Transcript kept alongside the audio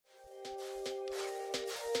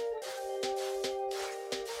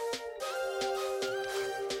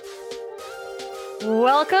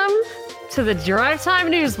Welcome to the Drive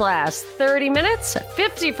Time News Blast. 30 minutes,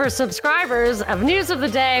 50 for subscribers of news of the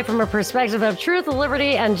day from a perspective of truth,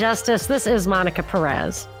 liberty, and justice. This is Monica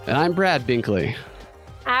Perez. And I'm Brad Binkley.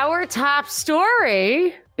 Our top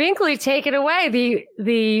story, Binkley, take it away.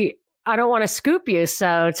 The I don't want to scoop you,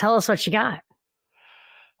 so tell us what you got.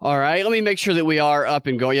 All right, let me make sure that we are up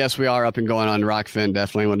and going. Yes, we are up and going on Rockfin.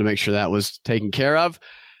 Definitely wanted to make sure that was taken care of.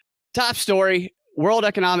 Top story, World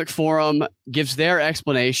Economic Forum gives their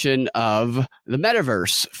explanation of the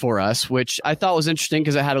metaverse for us, which I thought was interesting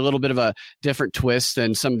because it had a little bit of a different twist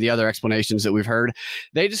than some of the other explanations that we've heard.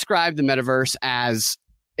 They described the metaverse as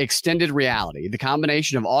extended reality, the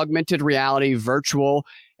combination of augmented reality, virtual,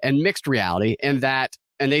 and mixed reality, and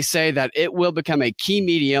they say that it will become a key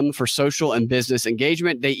medium for social and business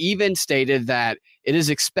engagement. They even stated that it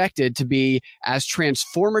is expected to be as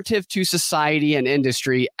transformative to society and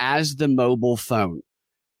industry as the mobile phone.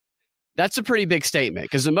 That's a pretty big statement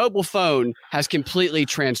because the mobile phone has completely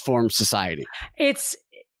transformed society.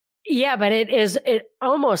 But it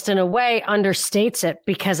almost in a way understates it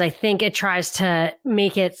because I think it tries to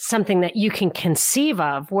make it something that you can conceive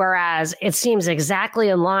of, whereas it seems exactly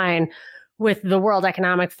in line with the World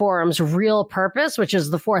Economic Forum's real purpose, which is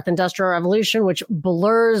the fourth industrial revolution, which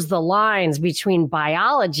blurs the lines between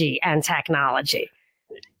biology and technology.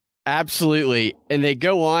 Absolutely. And they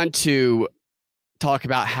go on to talk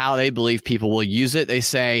about how they believe people will use it. They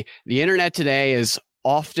say the internet today is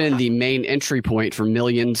often the main entry point for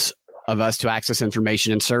millions of us to access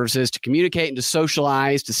information and services, to communicate and to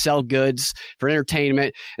socialize, to sell goods, for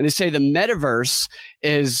entertainment. And they say the metaverse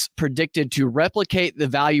is predicted to replicate the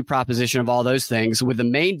value proposition of all those things, with the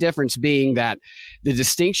main difference being that the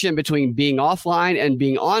distinction between being offline and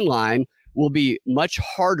being online will be much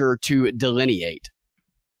harder to delineate.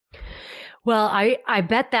 Well, I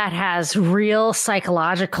bet that has real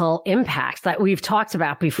psychological impact that we've talked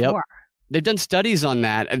about before. Yep. They've done studies on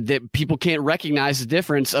that people can't recognize the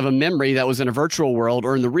difference of a memory that was in a virtual world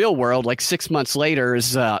or in the real world. Like 6 months later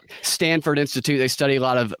is Stanford Institute. They study a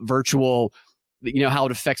lot of virtual, how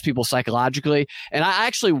it affects people psychologically. And I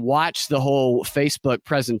actually watched the whole Facebook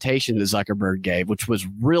presentation that Zuckerberg gave, which was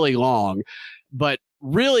really long, but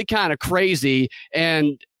really kind of crazy.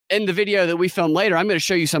 And in the video that we filmed later, I'm going to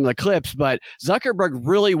show you some of the clips, but Zuckerberg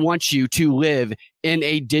really wants you to live in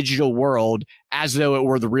a digital world as though it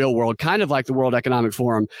were the real world, kind of like the World Economic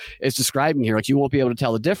Forum is describing here. Like you won't be able to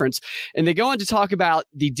tell the difference. And they go on to talk about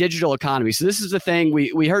the digital economy. So this is the thing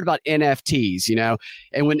we heard about NFTs,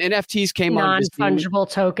 and when NFTs came on, non-fungible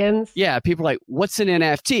tokens. Yeah. People are like, what's an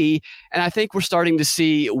NFT? And I think we're starting to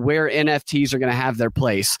see where NFTs are going to have their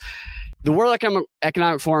place. The World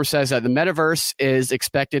Economic Forum says that the metaverse is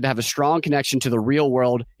expected to have a strong connection to the real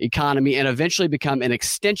world economy and eventually become an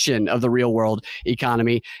extension of the real world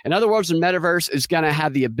economy. In other words, the metaverse is going to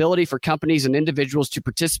have the ability for companies and individuals to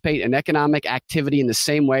participate in economic activity in the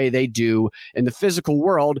same way they do in the physical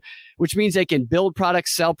world, which means they can build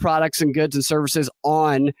products, sell products and goods and services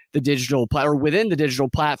on the digital or within the digital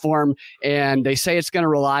platform. And they say it's going to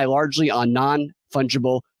rely largely on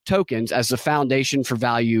non-fungible tokens as the foundation for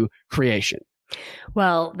value creation.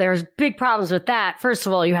 Well, there's big problems with that. First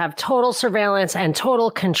of all, you have total surveillance and total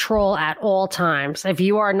control at all times. If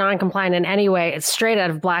you are non-compliant in any way, it's straight out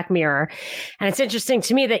of Black Mirror. And it's interesting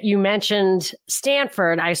to me that you mentioned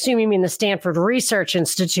Stanford. I assume you mean the Stanford Research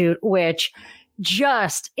Institute, which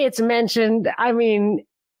it's mentioned,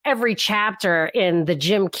 every chapter in the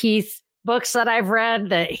Jim Keith books that I've read,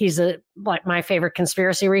 that he's my favorite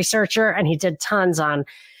conspiracy researcher, and he did tons on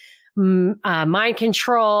mind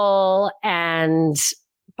control and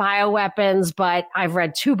bioweapons, but I've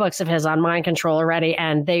read 2 books of his on mind control already,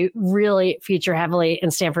 and they really feature heavily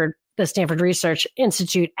in the Stanford Research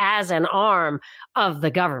Institute as an arm of the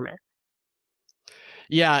government.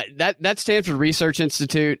 Yeah, that Stanford Research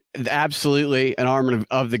Institute, absolutely an arm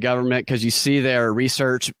of the government, because you see their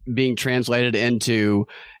research being translated into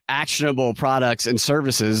actionable products and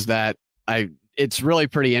services that it's really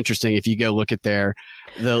pretty interesting if you go look at the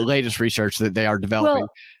latest research that they are developing. Well,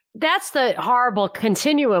 that's the horrible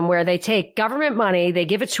continuum where they take government money, they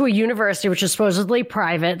give it to a university, which is supposedly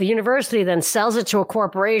private. The university then sells it to a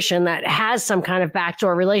corporation that has some kind of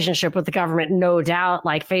backdoor relationship with the government, no doubt,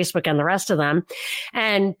 like Facebook and the rest of them.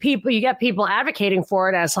 And you get people advocating for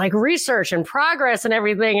it as like research and progress and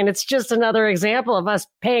everything. And it's just another example of us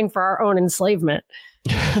paying for our own enslavement.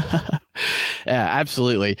 Yeah,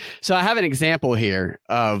 absolutely. So I have an example here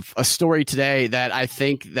of a story today that I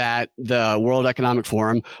think that the World Economic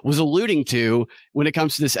Forum was alluding to when it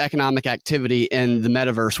comes to this economic activity in the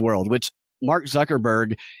metaverse world, which Mark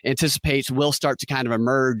Zuckerberg anticipates will start to kind of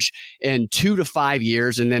emerge in 2 to 5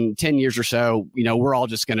 years. And then 10 years or so, we're all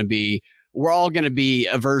going to be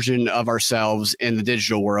a version of ourselves in the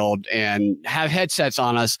digital world and have headsets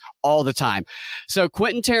on us all the time. So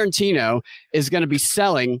Quentin Tarantino is going to be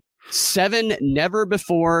selling 7 never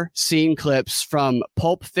before seen clips from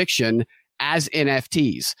Pulp Fiction as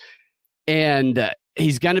NFTs. And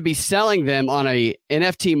he's going to be selling them on a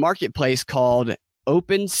NFT marketplace called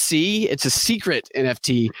OpenSea. It's a secret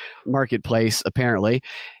NFT marketplace, apparently.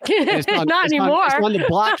 Not anymore. It's on the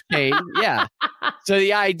blockchain. Yeah. So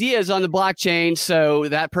the idea is on the blockchain. So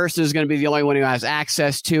that person is going to be the only one who has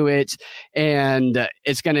access to it. And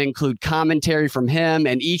it's going to include commentary from him.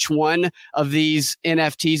 And each one of these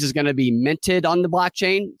NFTs is going to be minted on the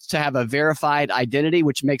blockchain to have a verified identity,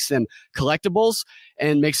 which makes them collectibles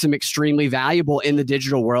and makes them extremely valuable in the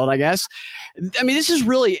digital world, I guess. I mean, this is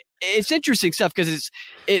really, it's interesting stuff because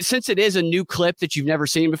since it is a new clip that you've never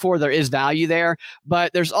seen before, there is value there.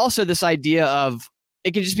 But there's also this idea of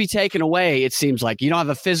it can just be taken away. It seems like you don't have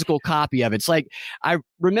a physical copy of it. It's like, I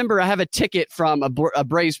remember I have a ticket from a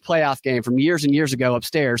Braves playoff game from years and years ago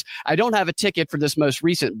upstairs. I don't have a ticket for this most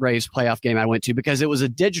recent Braves playoff game I went to because it was a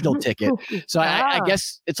digital ticket. So I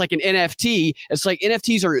guess it's like an NFT. It's like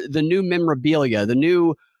NFTs are the new memorabilia, the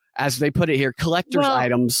new, as they put it here, collector's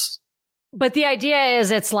items. But the idea is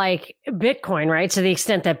it's like Bitcoin, right? To the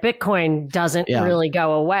extent that Bitcoin doesn't really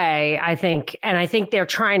go away, I think they're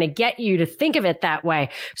trying to get you to think of it that way.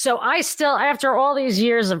 So I still, after all these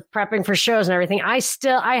years of prepping for shows and everything, I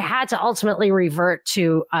had to ultimately revert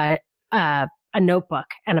to a notebook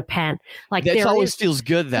and a pen. Like that always feels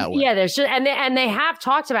good that way. Yeah, there's just, and they have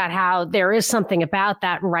talked about how there is something about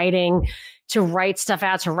that writing. To write stuff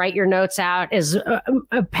out, to write your notes out is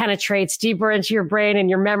penetrates deeper into your brain and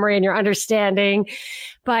your memory and your understanding.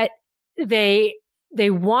 But they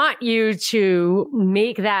want you to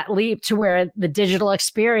make that leap to where the digital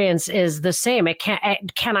experience is the same. It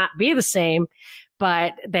cannot be the same,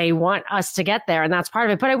 but they want us to get there. And that's part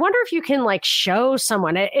of it. But I wonder if you can like show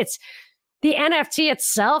someone it's the NFT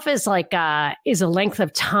itself is like is a length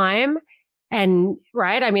of time. And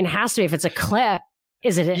right. I mean, it has to be if it's a clip.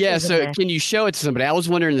 Is it? Yeah. Can you show it to somebody? I was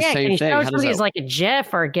wondering the same thing. How does that... like a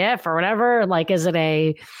GIF or a GIF or whatever? Like, is it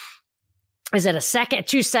a second,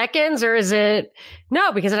 2 seconds, or is it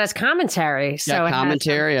no? Because it has commentary. So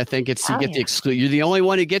commentary. I think it's you get the exclude. You're the only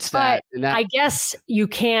one who gets that. And I guess you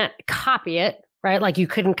can't copy it, right? Like you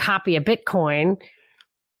couldn't copy a Bitcoin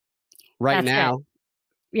right now.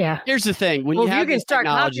 Yeah. Here's the thing: when you can start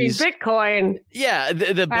copying Bitcoin,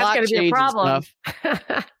 the blockchain and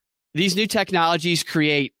stuff. These new technologies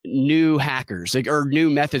create new hackers or new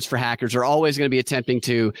methods for hackers are always going to be attempting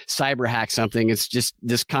to cyber hack something. It's just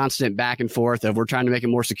this constant back and forth of we're trying to make it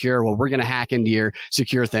more secure. Well, we're going to hack into your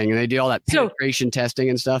secure thing. And they do all that penetration testing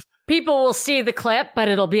and stuff. People will see the clip, but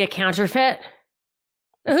it'll be a counterfeit.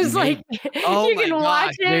 It's like, you can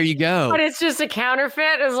watch it. There you go. But it's just a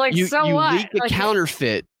counterfeit. It's like, so what? You leak a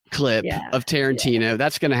counterfeit clip of Tarantino. Yeah.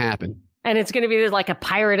 That's going to happen. And it's going to be like a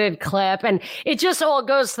pirated clip. And it just all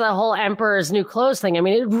goes to the whole Emperor's New Clothes thing. I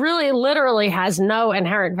mean, it really literally has no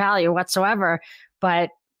inherent value whatsoever.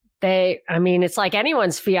 But it's like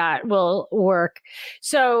anyone's fiat will work.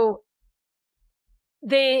 So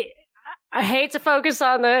I hate to focus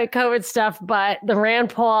on the COVID stuff, but the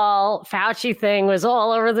Rand Paul Fauci thing was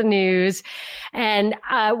all over the news. And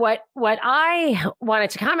what I wanted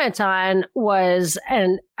to comment on was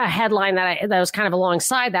a headline that was kind of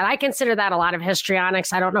alongside that. I consider that a lot of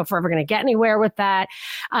histrionics. I don't know if we're ever going to get anywhere with that.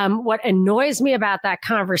 What annoys me about that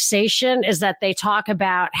conversation is that they talk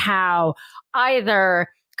about how either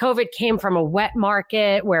COVID came from a wet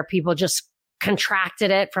market where people just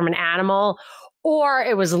contracted it from an animal, or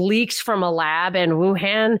it was leaks from a lab in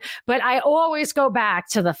Wuhan. But I always go back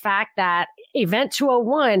to the fact that Event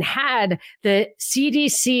 201 had the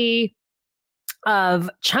CDC of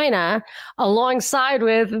China alongside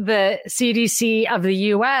with the CDC of the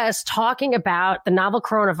US talking about the novel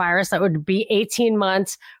coronavirus that would be 18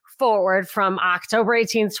 months forward from October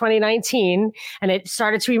 18th, 2019. And it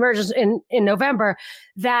started to emerge in November,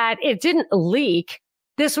 that it didn't leak.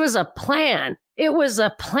 This was a plan. It was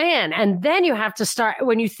a plan. And then you have to start,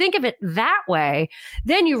 when you think of it that way,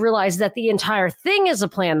 then you realize that the entire thing is a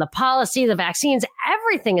plan. The policy, the vaccines,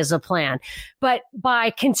 everything is a plan. But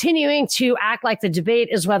by continuing to act like the debate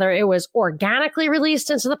is whether it was organically released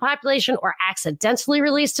into the population or accidentally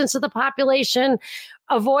released into the population,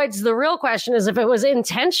 avoids the real question is if it was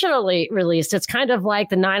intentionally released. It's kind of like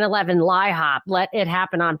the 9/11 lie hop, let it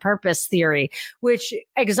happen on purpose theory, which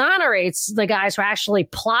exonerates the guys who actually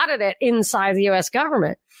plotted it inside the US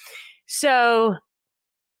government. So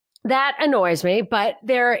that annoys me. But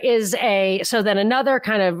there is so then another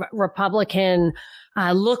kind of Republican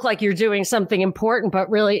look like you're doing something important, but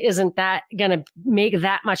really isn't that going to make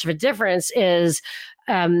that much of a difference is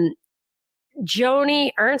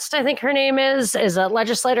Joni Ernst, I think her name is a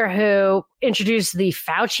legislator who introduced the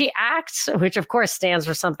Fauci Act, which of course stands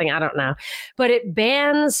for something I don't know, but it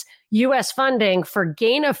bans U.S. funding for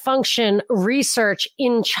gain-of-function research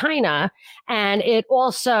in China. And it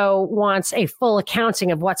also wants a full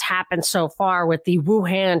accounting of what's happened so far with the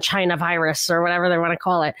Wuhan China virus or whatever they want to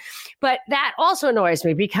call it. But that also annoys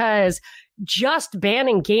me because just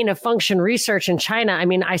banning gain-of-function research in China, I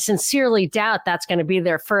mean, I sincerely doubt that's going to be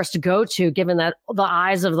their first go-to, given that the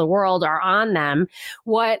eyes of the world are on them.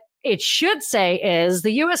 What it should say is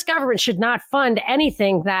the U.S. government should not fund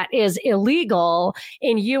anything that is illegal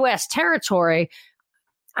in U.S. territory.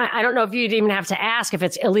 I don't know if you'd even have to ask if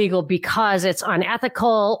it's illegal because it's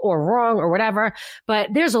unethical or wrong or whatever, but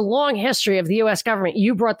there's a long history of the U.S. government.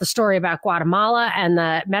 You brought the story about Guatemala and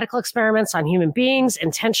the medical experiments on human beings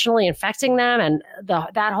intentionally infecting them and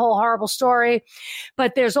that whole horrible story.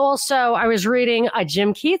 But there's also, I was reading a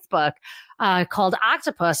Jim Keith book called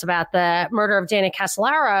Octopus about the murder of Dana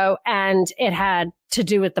Casolaro, and it had to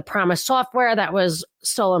do with the Promise software that was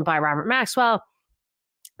stolen by Robert Maxwell.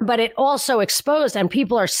 But it also exposed, and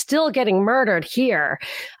people are still getting murdered here,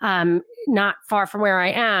 not far from where I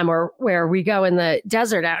am or where we go in the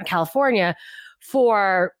desert out in California,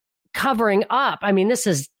 for covering up. I mean, this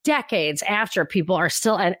is decades after people are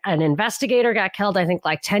still, an investigator got killed, I think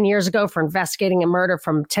like 10 years ago for investigating a murder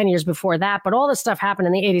from 10 years before that. But all this stuff happened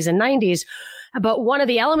in the 80s and 90s. But one of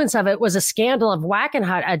the elements of it was a scandal of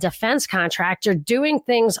Wackenhut, a defense contractor, doing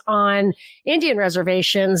things on Indian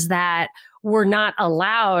reservations that were not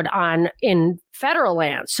allowed in federal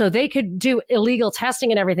land. So they could do illegal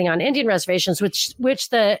testing and everything on Indian reservations, which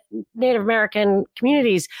the Native American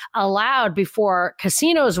communities allowed before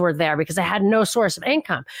casinos were there because they had no source of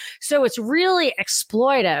income. So it's really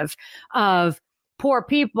exploitive of poor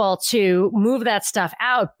people to move that stuff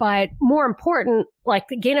out. But more important, like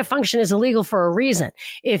the gain of function is illegal for a reason.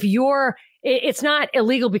 It's not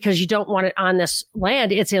illegal because you don't want it on this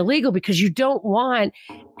land. It's illegal because you don't want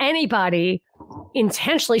anybody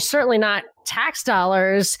intentionally, certainly not tax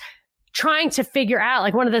dollars, trying to figure out,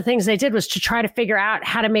 like one of the things they did was to try to figure out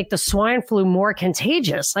how to make the swine flu more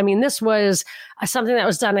contagious. I mean, this was something that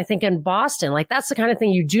was done, I think, in Boston. Like that's the kind of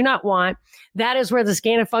thing you do not want. That is where this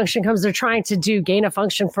gain of function comes. They're trying to do gain of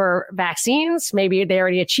function for vaccines. Maybe they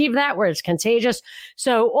already achieved that where it's contagious.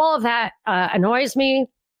 So all of that annoys me.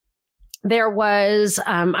 There was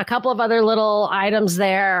a couple of other little items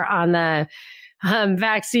there on the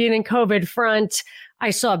vaccine and COVID front. I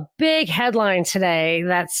saw a big headline today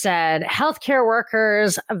that said, healthcare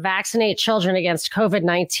workers vaccinate children against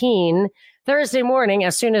COVID-19 Thursday morning,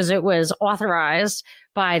 as soon as it was authorized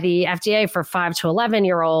by the FDA for 5 to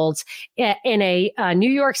 11-year-olds in a New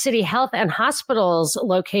York City Health and Hospitals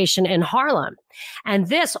location in Harlem. And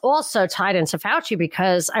this also tied into Fauci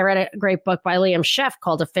because I read a great book by Liam Sheff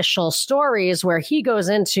called Official Stories, where he goes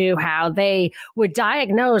into how they would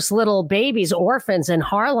diagnose little babies, orphans in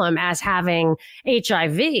Harlem as having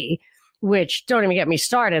HIV, which don't even get me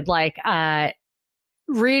started. Like,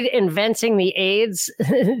 read Inventing the AIDS,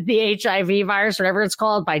 the HIV virus, whatever it's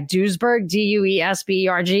called, by Duesberg,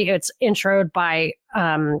 Duesberg. It's introed by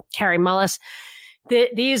Carrie Mullis.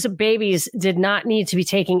 These babies did not need to be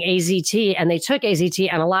taking AZT, and they took AZT,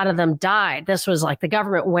 and a lot of them died. This was like the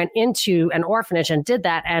government went into an orphanage and did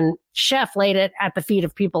that, and Sheff laid it at the feet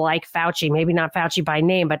of people like Fauci, maybe not Fauci by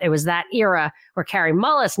name, but it was that era where Carrie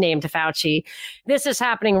Mullis named Fauci. This is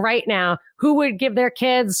happening right now. Who would give their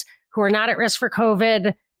kids who are not at risk for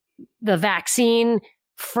COVID the vaccine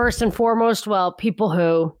first and foremost? Well, people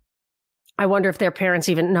who, I wonder if their parents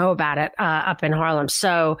even know about it up in Harlem.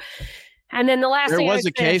 So, and then the last thing, there was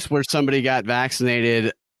a case where somebody got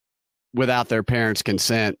vaccinated without their parents'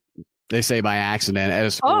 consent. They say by accident at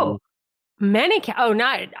a school. We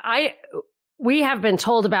have been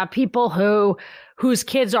told about people whose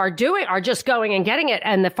kids are just going and getting it,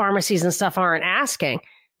 and the pharmacies and stuff aren't asking.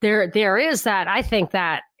 There is that. I think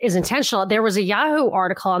that is intentional. There was a Yahoo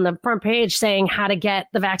article on the front page saying how to get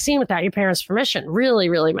the vaccine without your parents' permission. Really,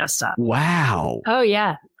 really messed up. Wow. Oh,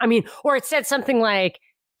 yeah. I mean, or it said something like,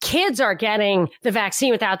 kids are getting the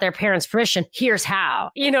vaccine without their parents' permission. Here's how.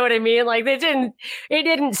 You know what I mean? Like it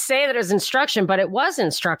didn't say that it was instruction, but it was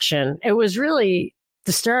instruction. It was really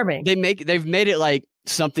disturbing. They've made it like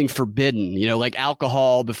something forbidden, like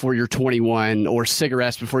alcohol before you're 21 or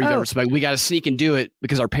cigarettes before you've ever smoked. We got to sneak and do it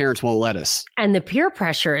because our parents won't let us. And the peer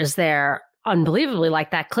pressure is there unbelievably like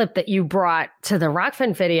that clip that you brought to the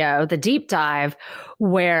Rockfin video, the deep dive,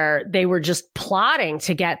 where they were just plotting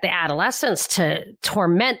to get the adolescents to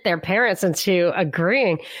torment their parents into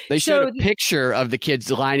agreeing. They showed a picture of the kids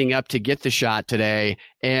lining up to get the shot today,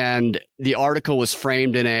 and the article was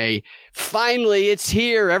framed in a "finally it's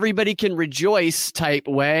here, everybody can rejoice" type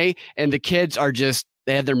way, and the kids are just,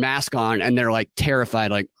 they have their mask on and they're like terrified,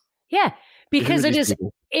 like, yeah, because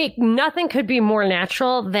nothing could be more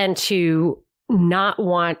natural than to not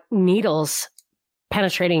want needles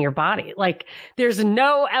penetrating your body. Like, there's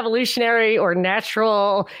no evolutionary or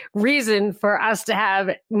natural reason for us to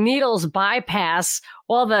have needles bypass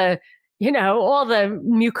all the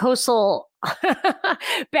mucosal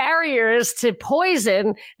barriers to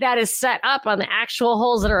poison that is set up on the actual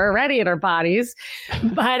holes that are already in our bodies.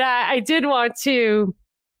 But I did want to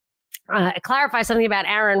clarify something about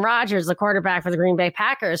Aaron Rodgers, the quarterback for the Green Bay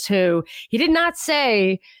Packers, who he did not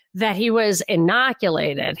say that he was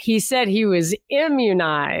inoculated. He said he was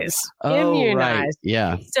immunized. Right.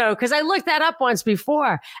 Yeah. So, because I looked that up once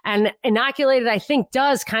before, and inoculated, I think,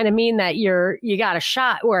 does kind of mean that you got a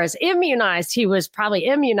shot, whereas immunized, he was probably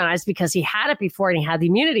immunized because he had it before and he had the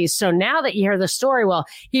immunity. So now that you hear the story, well,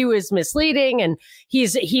 he was misleading, and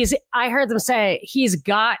I heard them say he's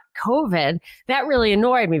got COVID. That really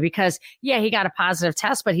annoyed me because, yeah, he got a positive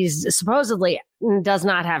test, but he's supposedly does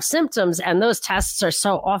not have symptoms, and those tests are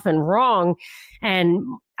so often wrong. And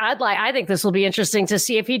I think this will be interesting to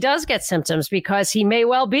see if he does get symptoms, because he may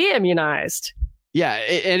well be immunized. Yeah,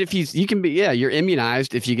 and if you're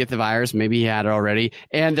immunized if you get the virus. Maybe he had it already.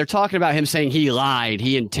 And they're talking about him saying he lied.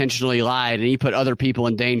 He intentionally lied, and he put other people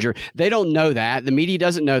in danger. They don't know that. The media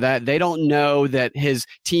doesn't know that. They don't know that his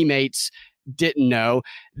teammates didn't know.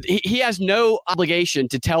 He has no obligation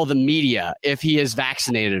to tell the media if he is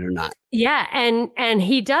vaccinated or not. Yeah, and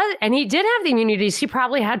he does, and he did have the immunities. He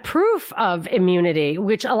probably had proof of immunity,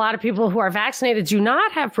 which a lot of people who are vaccinated do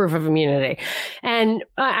not have proof of immunity. And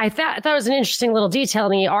I thought that was an interesting little detail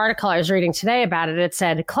in the article I was reading today about it. It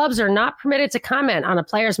said clubs are not permitted to comment on a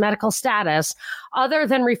player's medical status other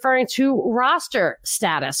than referring to roster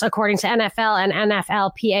status, according to NFL and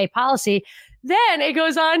NFLPA policy. Then it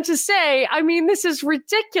goes on to say, I mean, this is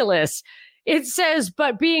ridiculous. It says,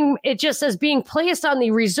 it just says being placed on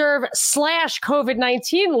the reserve /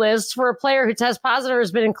 COVID-19 list for a player who tests positive or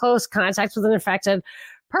has been in close contact with an infected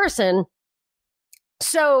person.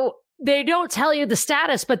 So they don't tell you the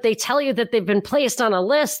status, but they tell you that they've been placed on a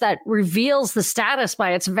list that reveals the status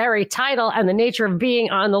by its very title and the nature of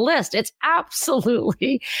being on the list. It's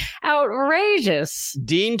absolutely outrageous.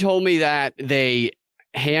 Dean told me that they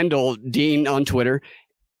handle Dean on Twitter,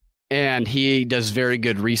 and he does very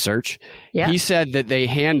good research. Yeah. He said that they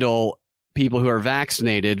handle people who are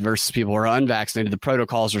vaccinated versus people who are unvaccinated. The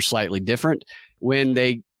protocols are slightly different when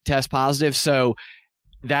they test positive. So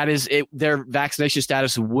that is it. Their vaccination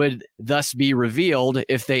status would thus be revealed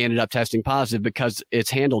if they ended up testing positive, because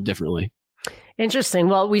it's handled differently. Interesting.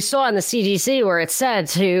 Well, we saw in the CDC where it said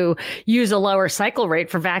to use a lower cycle rate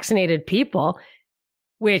for vaccinated people,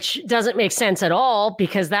 which doesn't make sense at all,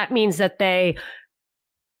 because that means that if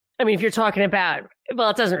you're talking about,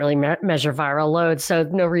 well, it doesn't really measure viral load, so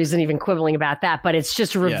no reason even quibbling about that, but it's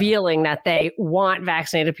just revealing that they want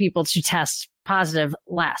vaccinated people to test positive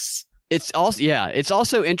less. It's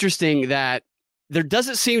also interesting that there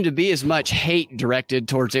doesn't seem to be as much hate directed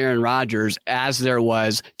towards Aaron Rodgers as there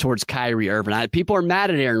was towards Kyrie Irving. People are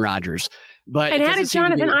mad at Aaron Rodgers, but how did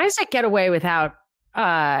Jonathan Isaac get away without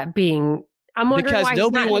being? I'm wondering because why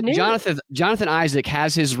nobody wants Jonathan Isaac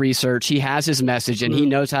has his research, he has his message, and he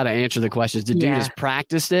knows how to answer the questions. The dude has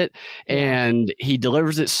practiced it, and he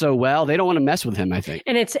delivers it so well. They don't want to mess with him, I think.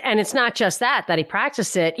 And it's not just that he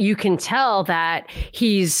practiced it. You can tell that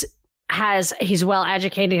he's well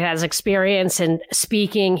educated, has experience in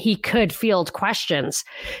speaking. He could field questions.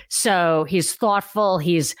 So he's thoughtful,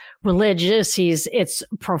 he's religious, it's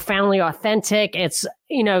profoundly authentic, it's,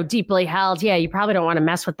 deeply held. Yeah, you probably don't want to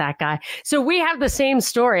mess with that guy. So we have the same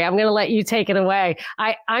story. I'm going to let you take it away.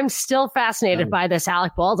 I'm still fascinated by this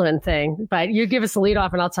Alec Baldwin thing, but you give us the lead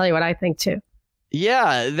off and I'll tell you what I think too.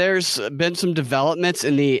 Yeah, there's been some developments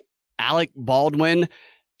in the Alec Baldwin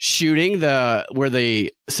shooting, where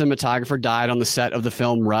the cinematographer died on the set of the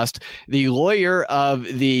film Rust. The lawyer of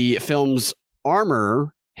the film's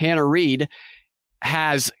armorer, Hannah Reid,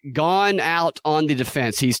 has gone out on the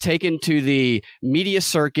defense. He's taken to the media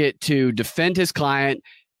circuit to defend his client,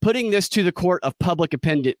 putting this to the court of public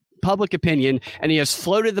opinion, and he has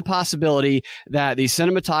floated the possibility that the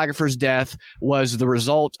cinematographer's death was the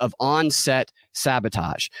result of on-set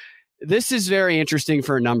sabotage. This is very interesting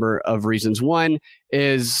for a number of reasons. One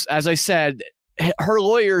is, as I said, her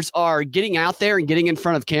lawyers are getting out there and getting in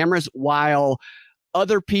front of cameras while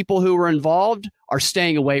other people who were involved are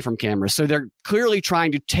staying away from cameras. So they're clearly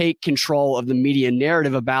trying to take control of the media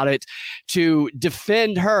narrative about it to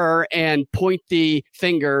defend her and point the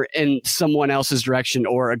finger in someone else's direction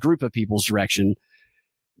or a group of people's direction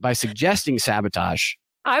by suggesting sabotage.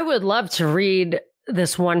 I would love to read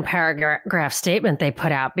this one paragraph statement they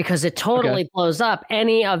put out because it totally blows up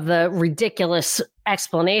any of the ridiculous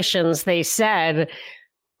explanations they said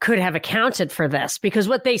could have accounted for this. Because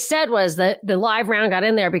what they said was that the live round got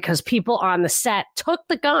in there because people on the set took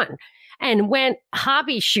the gun and went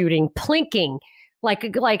hobby shooting, plinking like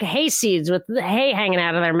hayseeds with the hay hanging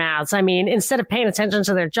out of their mouths. I mean, instead of paying attention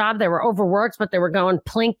to their job, they were overworked, but they were going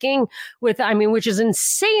plinking which is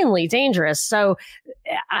insanely dangerous. So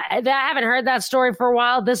I haven't heard that story for a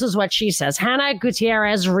while. This is what she says. Hannah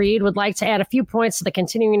Gutierrez Reed would like to add a few points to the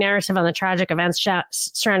continuing narrative on the tragic events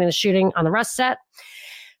surrounding the shooting on the Rust set.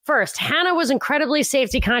 First, Hannah was incredibly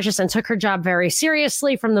safety conscious and took her job very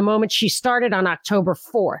seriously from the moment she started on October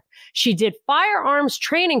 4th. She did firearms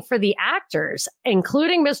training for the actors,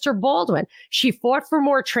 including Mr. Baldwin. She fought for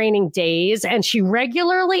more training days, and she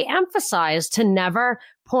regularly emphasized to never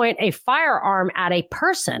point a firearm at a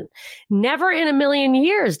person. Never in a million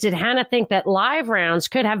years did Hannah think that live rounds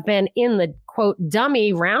could have been in the, quote,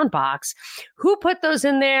 dummy round box. Who put those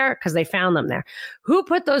in there? Because they found them there. Who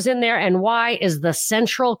put those in there and why is the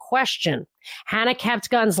central question. Hannah kept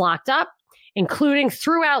guns locked up, including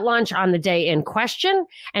throughout lunch on the day in question,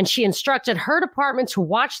 and she instructed her department to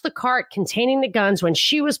watch the cart containing the guns when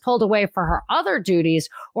she was pulled away for her other duties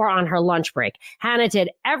or on her lunch break. Hannah did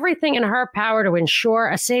everything in her power to ensure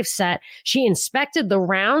a safe set. She inspected the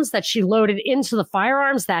rounds that she loaded into the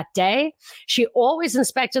firearms that day. She always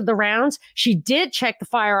inspected the rounds. She did check the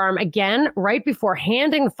firearm again right before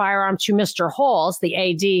handing the firearm to Mr. Halls, the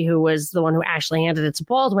AD, who was the one who actually handed it to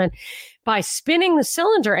Baldwin, by spinning the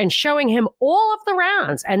cylinder and showing him all of the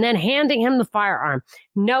rounds and then handing him the firearm.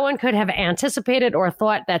 No one could have anticipated or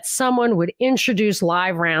thought that someone would introduce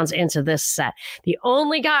live rounds into this set. The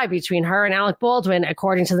only guy between her and Alec Baldwin,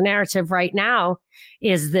 according to the narrative right now,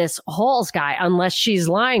 is this Halls guy, unless she's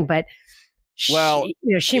lying. But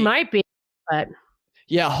she might be. But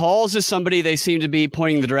yeah, Halls is somebody they seem to be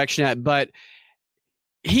pointing the direction at, but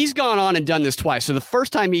he's gone on and done this twice. So the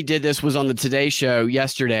first time he did this was on the Today Show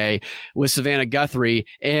yesterday with Savannah Guthrie.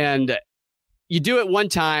 And you do it one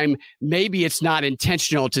time, maybe it's not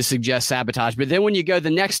intentional to suggest sabotage. But then when you go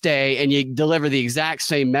the next day and you deliver the exact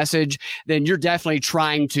same message, then you're definitely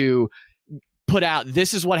trying to put out,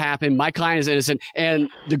 this is what happened. My client is innocent. And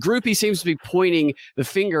the group he seems to be pointing the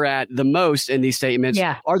finger at the most in these statements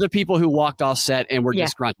are the people who walked off set and were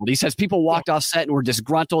disgruntled. He says people walked off set and were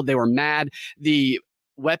disgruntled. They were mad. The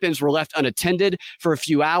weapons were left unattended for a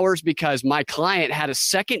few hours because my client had a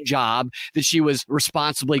second job that she was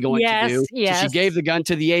responsibly going to do. So she gave the gun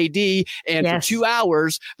to the AD, and for 2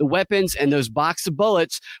 hours, the weapons and those box of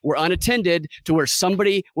bullets were unattended to where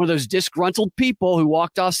somebody, one of those disgruntled people who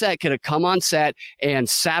walked off set, could have come on set and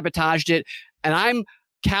sabotaged it. And I'm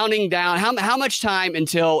counting down how much time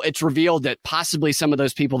until it's revealed that possibly some of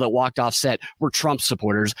those people that walked off set were Trump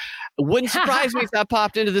supporters. It wouldn't surprise me if that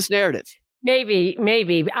popped into this narrative. Maybe.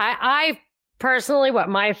 I personally, what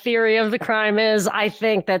my theory of the crime is, I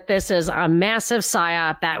think that this is a massive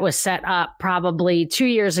psyop that was set up probably 2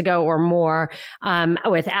 years ago or more,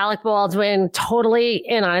 with Alec Baldwin totally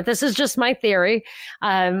in on it. This is just my theory.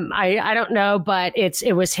 I don't know, but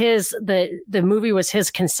it was the movie was his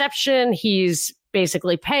conception. He's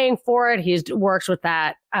basically paying for it. He's worked with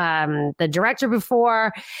that, the director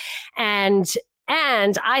before. And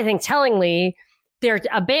I think tellingly, they're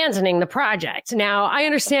abandoning the project. Now, I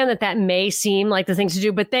understand that may seem like the thing to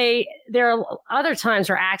do, but there are other times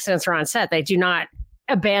where accidents are on set. They do not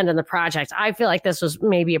abandon the project. I feel like this was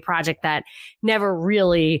maybe a project that never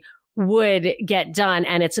really would get done.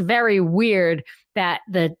 And it's very weird that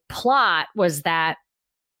the plot was that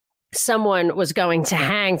someone was going to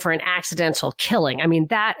hang for an accidental killing. I mean,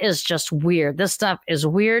 that is just weird. This stuff is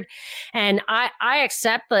weird. And I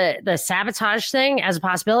accept the sabotage thing as a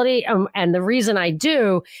possibility. And the reason I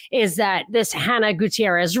do is that this Hannah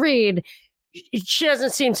Gutierrez Reed, she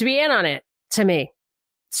doesn't seem to be in on it to me.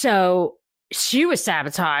 So she was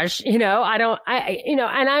sabotaged,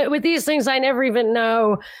 with these things, I never even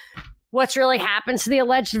know what's really happened to the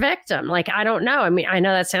alleged victim. Like, I don't know. I mean, I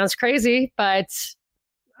know that sounds crazy, but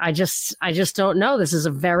I just don't know. This is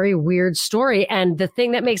a very weird story. And the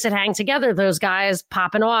thing that makes it hang together, those guys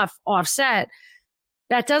popping off set,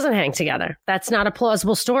 that doesn't hang together. That's not a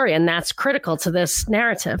plausible story. And that's critical to this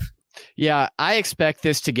narrative. Yeah, I expect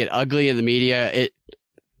this to get ugly in the media.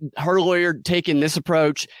 her lawyer taking this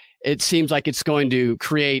approach, it seems like it's going to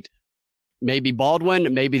create maybe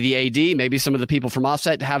Baldwin, maybe the AD, maybe some of the people from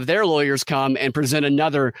Offset to have their lawyers come and present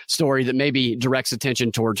another story that maybe directs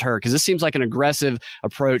attention towards her. Because this seems like an aggressive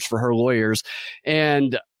approach for her lawyers.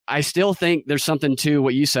 And I still think there's something to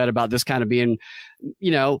what you said about this kind of being,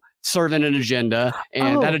 serving an agenda,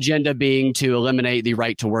 and that agenda being to eliminate the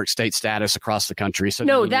right to work state status across the country. So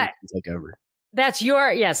that can take over. That's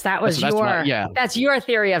your, that's your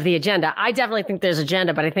theory of the agenda. I definitely think there's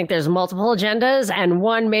agenda, but I think there's multiple agendas, and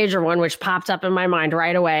one major one, which popped up in my mind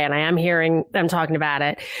right away. And I am hearing them talking about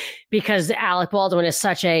it because Alec Baldwin is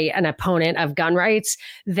such an opponent of gun rights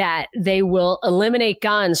that they will eliminate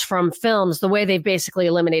guns from films the way they've basically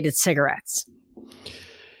eliminated cigarettes.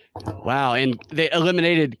 Wow. And they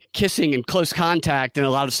eliminated kissing and close contact and a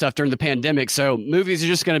lot of stuff during the pandemic. So movies are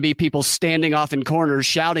just going to be people standing off in corners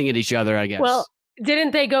shouting at each other, I guess. Well,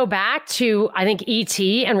 didn't they go back to, I think,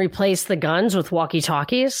 E.T. and replace the guns with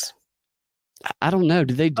walkie-talkies? I don't know.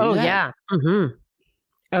 Did they do that? Oh, yeah. Mm-hmm.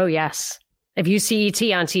 Oh, yes. If you see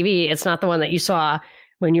E.T. on TV, it's not the one that you saw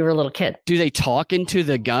when you were a little kid. Do they talk into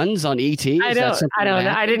the guns on E.T.? I don't know.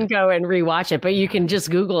 I didn't go and rewatch it, but you can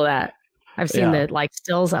just Google that. I've seen the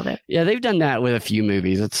stills of it. Yeah, they've done that with a few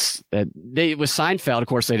movies. With Seinfeld, of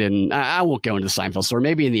course, they didn't. I won't go into the Seinfeld story.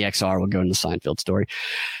 Maybe in the XR we'll go into the Seinfeld story.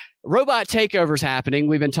 Robot takeovers happening.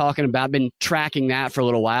 We've been tracking that for a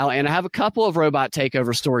little while, and I have a couple of robot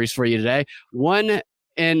takeover stories for you today. One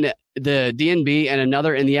in the DNB and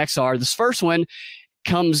another in the XR. This first one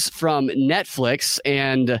comes from Netflix,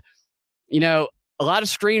 and a lot of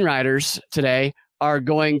screenwriters today are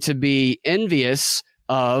going to be envious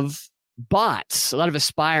of bots. A lot of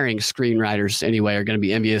aspiring screenwriters, anyway, are going to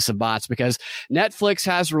be envious of bots because Netflix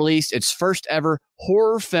has released its first ever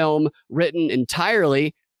horror film written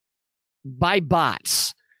entirely by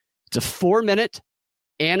bots. It's a 4-minute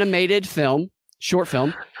animated short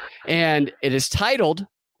film, and it is titled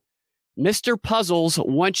Mr. Puzzles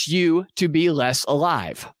Wants You to Be Less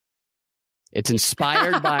Alive. It's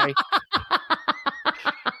inspired by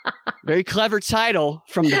very clever title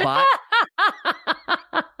from the bot.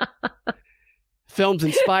 Film's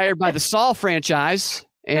inspired by the Saw franchise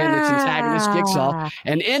and its antagonist Jigsaw.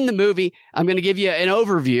 And in the movie, I'm going to give you an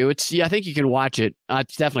overview. I think you can watch it.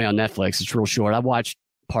 It's definitely on Netflix. It's real short. I've watched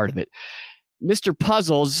part of it. Mr.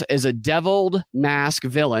 Puzzles is a deviled mask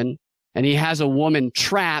villain, and he has a woman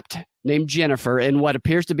trapped named Jennifer in what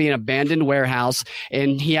appears to be an abandoned warehouse,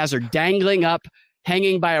 and he has her dangling up,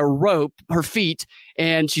 hanging by a rope, her feet,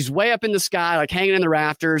 and she's way up in the sky, like hanging in the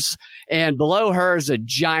rafters, and below her is a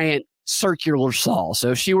giant circular saw. So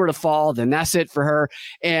if she were to fall, then that's it for her.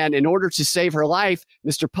 And in order to save her life,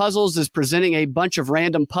 Mr. Puzzles is presenting a bunch of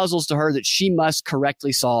random puzzles to her that she must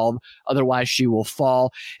correctly solve. Otherwise, she will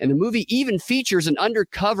fall. And the movie even features an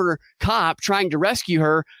undercover cop trying to rescue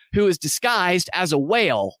her who is disguised as a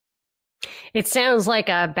whale. It sounds like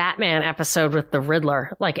a Batman episode with the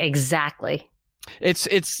Riddler, like exactly. It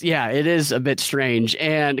is a bit strange.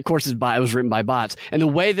 And of course, it was written by bots. And the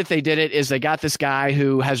way that they did it is they got this guy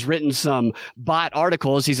who has written some bot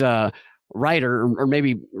articles. He's a writer, or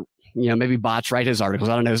maybe bots write his articles.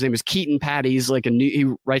 I don't know. His name is Keaton Patty. He's he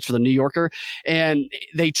writes for the New Yorker. And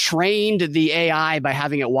they trained the AI by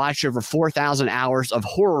having it watch over 4,000 hours of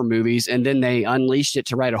horror movies. And then they unleashed it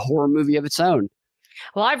to write a horror movie of its own.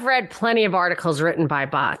 Well, I've read plenty of articles written by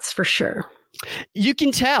bots for sure. You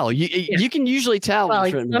can tell. You can usually tell.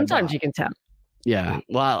 Well, sometimes you can tell. Yeah.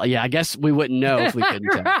 Well, yeah, I guess we wouldn't know if we couldn't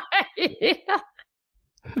tell. Right. Yeah.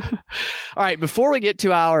 All right. Before we get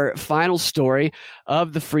to our final story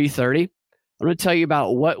of the Free 30, I'm going to tell you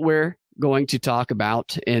about what we're going to talk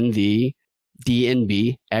about in the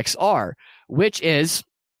DNB XR, which is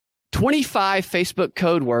 25 Facebook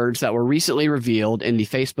code words that were recently revealed in the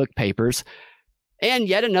Facebook papers. And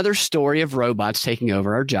yet another story of robots taking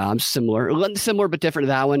over our jobs, similar but different to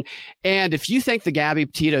that one. And if you think the Gabby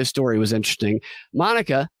Petito story was interesting,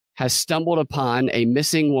 Monica has stumbled upon a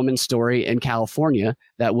missing woman story in California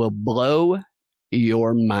that will blow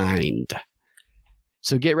your mind.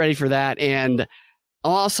 So get ready for that. And I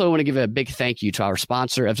also want to give a big thank you to our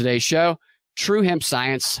sponsor of today's show, True Hemp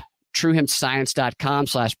Science,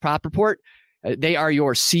 truehempscience.com/prop report. They are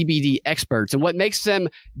your CBD experts. And what makes them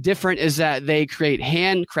different is that they create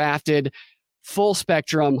handcrafted, full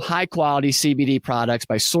spectrum, high quality CBD products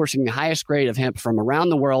by sourcing the highest grade of hemp from around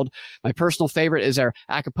the world. My personal favorite is their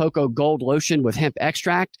Acapulco Gold Lotion with hemp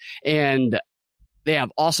extract. And They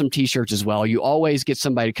have awesome t-shirts as well. You always get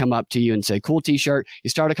somebody to come up to you and say, cool t-shirt. You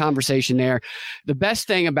start a conversation there. The best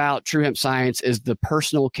thing about True Hemp Science is the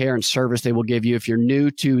personal care and service they will give you. If you're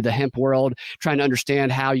new to the hemp world, trying to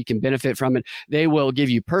understand how you can benefit from it, they will give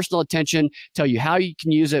you personal attention, tell you how you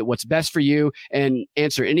can use it, what's best for you, and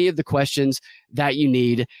answer any of the questions that you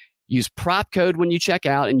need. Use prop code when you check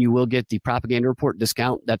out, and you will get the Propaganda Report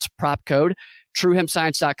discount. That's prop code,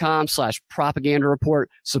 truehempscience.com/propaganda report.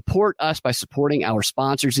 Support us by supporting our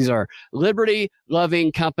sponsors. These are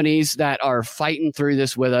liberty-loving companies that are fighting through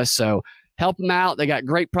this with us. So help them out. They got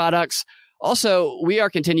great products. Also, we are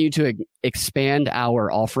continuing to expand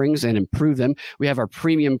our offerings and improve them. We have our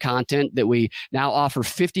premium content that we now offer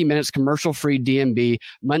 50 minutes commercial-free DNB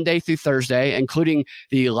Monday through Thursday, including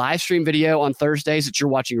the live stream video on Thursdays that you're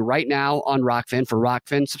watching right now on Rockfin for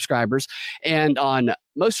Rockfin subscribers. And on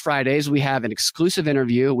most Fridays, we have an exclusive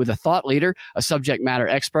interview with a thought leader, a subject matter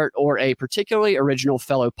expert, or a particularly original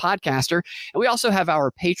fellow podcaster. And we also have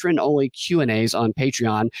our patron-only Q&As on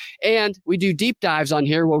Patreon. And we do deep dives on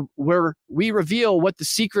here where we reveal what the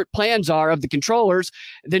secret plans are of the controllers.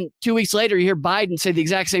 Then 2 weeks later, you hear Biden say the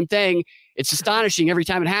exact same thing. It's astonishing every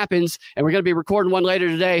time it happens, and we're going to be recording one later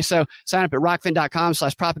today. So sign up at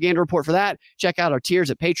rockfin.com/propaganda report for that. Check out our tiers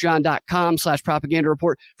at patreon.com/propaganda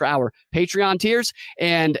report for our Patreon tiers.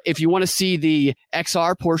 And if you want to see the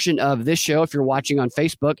XR portion of this show, if you're watching on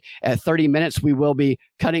Facebook at 30 minutes, we will be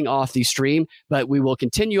cutting off the stream, but we will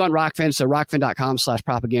continue on Rockfin. So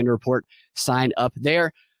rockfin.com/propaganda report. Sign up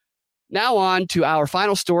there. Now on to our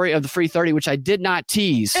final story of the free 30, which I did not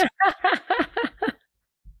tease.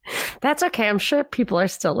 That's okay. I'm sure people are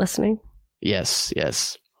still listening. Yes.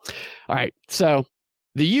 All right. So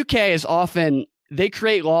the UK is often, they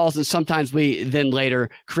create laws, and sometimes we then later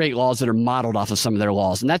create laws that are modeled off of some of their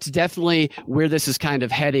laws. And that's definitely where this is kind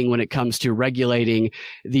of heading when it comes to regulating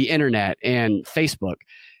the internet and Facebook.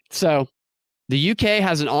 So the UK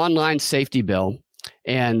has an online safety bill,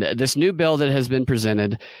 and this new bill that has been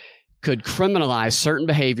presented could criminalize certain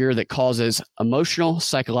behavior that causes emotional,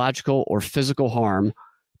 psychological, or physical harm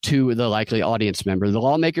to the likely audience member. The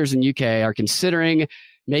lawmakers in UK are considering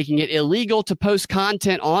making it illegal to post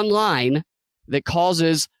content online that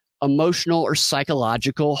causes emotional or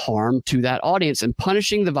psychological harm to that audience and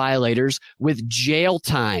punishing the violators with jail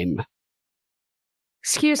time.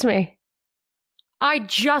 Excuse me. I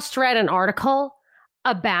just read an article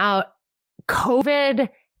about COVID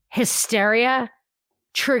hysteria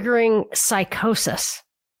triggering psychosis.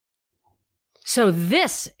 So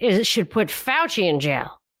this should put Fauci in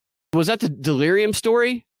jail. Was that the delirium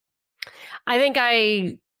story? I think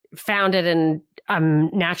I found it in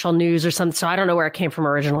Natural News or something, so I don't know where it came from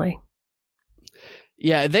originally.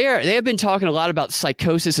 Yeah, they have been talking a lot about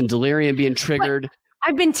psychosis and delirium being triggered. But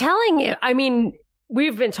I've been telling you, I mean,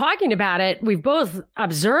 we've been talking about it. We've both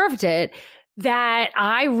observed it, that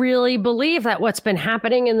I really believe that what's been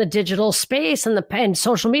happening in the digital space and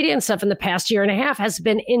social media and stuff in the past year and a half has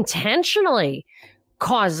been intentionally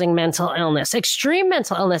causing mental illness, extreme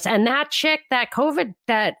mental illness. And that chick, that COVID,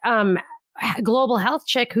 that global health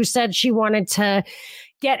chick who said she wanted to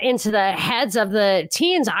get into the heads of the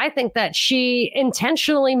teens, I think that she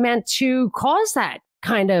intentionally meant to cause that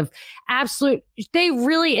kind of absolute, they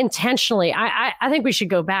really intentionally, I think we should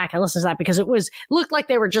go back and listen to that, because it looked like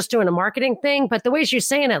they were just doing a marketing thing, but the way she's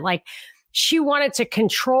saying it, like she wanted to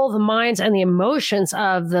control the minds and the emotions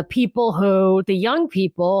of the young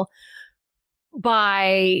people,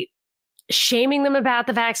 by shaming them about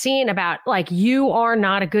the vaccine, about like, you are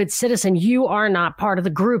not a good citizen. You are not part of the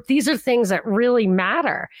group. These are things that really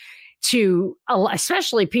matter to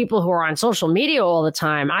especially people who are on social media all the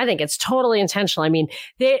time. I think it's totally intentional. I mean,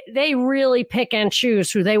 they really pick and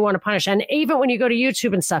choose who they want to punish. And even when you go to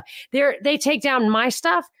YouTube and stuff, they take down my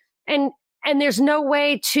stuff, and there's no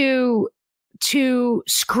way to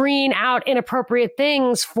screen out inappropriate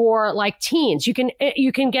things for like teens. You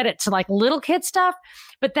can get it to like little kid stuff,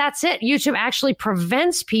 but that's it. YouTube actually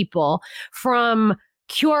prevents people from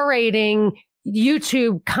curating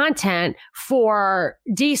YouTube content for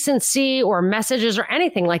decency or messages or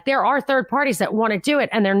anything. Like, there are third parties that want to do it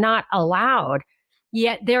and they're not allowed,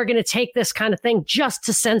 yet they're going to take this kind of thing just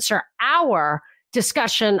to censor our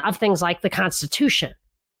discussion of things like the Constitution.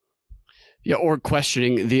 Yeah, or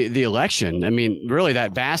questioning the election. I mean, really,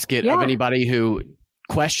 that basket of anybody who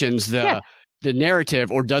questions the the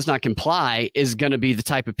narrative or does not comply is going to be the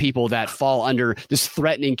type of people that fall under this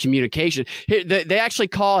threatening communication. They actually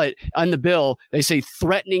call it on the bill. They say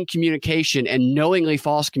threatening communication and knowingly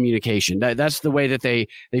false communication. That's the way that they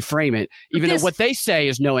frame it, even though what they say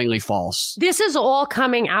is knowingly false. This is all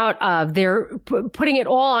coming out of, they're putting it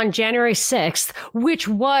all on January 6th, which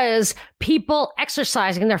was people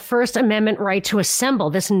exercising their First Amendment right to assemble.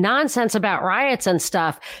 This nonsense about riots and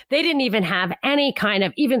stuff. They didn't even have any kind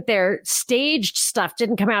of, even their staged stuff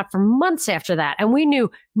didn't come out for months after that. And we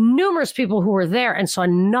knew numerous people who were there and saw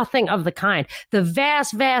nothing of the kind. The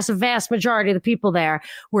vast, vast, vast majority of the people there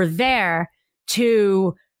were there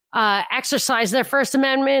to exercise their First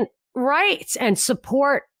Amendment rights and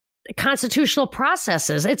support constitutional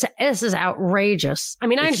processes. This is outrageous. I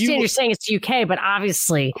mean, I understand you're saying it's the UK, but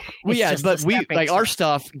obviously, our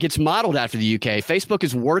stuff gets modeled after the UK. Facebook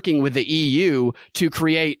is working with the EU to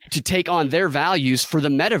take on their values for the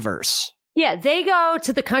metaverse. Yeah, they go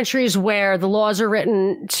to the countries where the laws are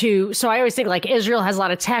written to. So I always think like Israel has a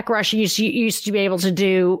lot of tech. Russia used to be able to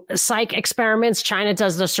do psych experiments. China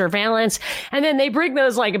does the surveillance. And then they bring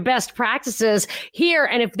those like best practices here.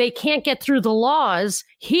 And if they can't get through the laws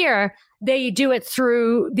here, they do it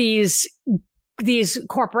through these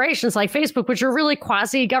corporations like Facebook, which are really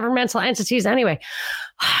quasi-governmental entities. Anyway,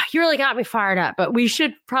 you really got me fired up, but we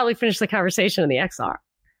should probably finish the conversation in the XR.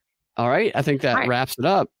 All right. I think that wraps it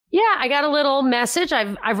up. Yeah, I got a little message.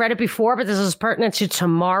 I've read it before, but this is pertinent to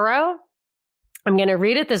tomorrow. I'm going to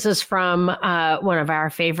read it. This is from one of our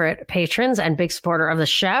favorite patrons and big supporter of the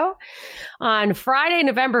show. On Friday,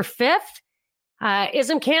 November 5th,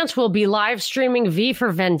 Ism Cant will be live streaming V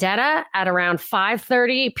for Vendetta at around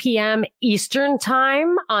 5:30 p.m. Eastern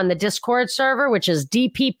time on the Discord server, which is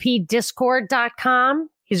dppdiscord.com.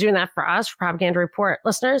 He's doing that for us, for Propaganda Report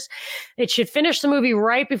listeners. It should finish the movie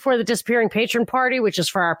right before the Disappearing Patron Party, which is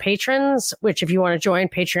for our patrons, which if you want to join,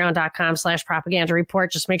 patreon.com/Propaganda Report,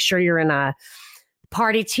 just make sure you're in a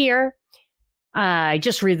party tier.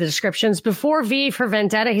 Just read the descriptions. Before V for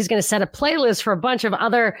Vendetta, he's going to set a playlist for a bunch of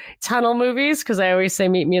other tunnel movies, because I always say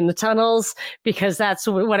meet me in the tunnels, because that's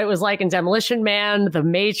what it was like in Demolition Man, The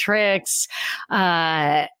Matrix,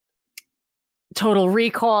 Total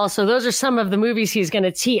Recall. So those are some of the movies he's going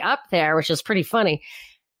to tee up there, which is pretty funny.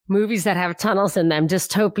 Movies that have tunnels in them,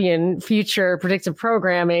 dystopian future predictive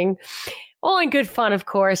programming, all in good fun, of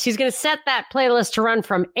course. He's going to set that playlist to run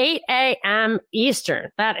from 8 a.m. Eastern.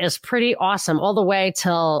 That is pretty awesome, all the way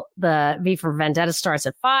till the V for Vendetta starts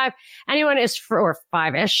at 5. Or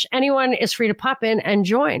 5-ish. Anyone is free to pop in and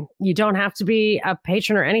join. You don't have to be a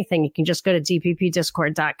patron or anything. You can just go to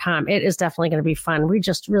dppdiscord.com. It is definitely going to be fun. We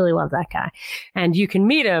just really love that guy. And you can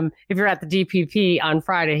meet him if you're at the DPP on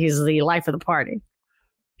Friday. He's the life of the party.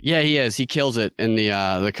 Yeah, he is. He kills it in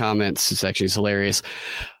the comments section. He's hilarious.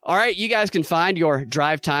 All right, you guys can find your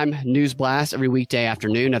Drive Time News Blast every weekday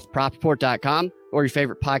afternoon at thepropreport.com or your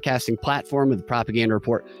favorite podcasting platform with the Propaganda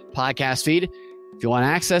Report podcast feed. If you want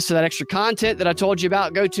access to that extra content that I told you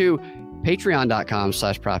about, go to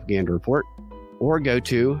patreon.com/Propaganda Report or go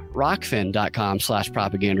to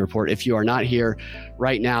rockfin.com/Propaganda Report. If you are not here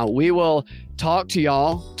right now, we will talk to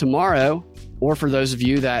y'all tomorrow, or for those of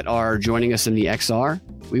you that are joining us in the XR,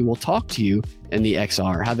 we will talk to you in the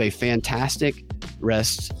XR. Have a fantastic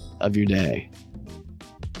rest of your day.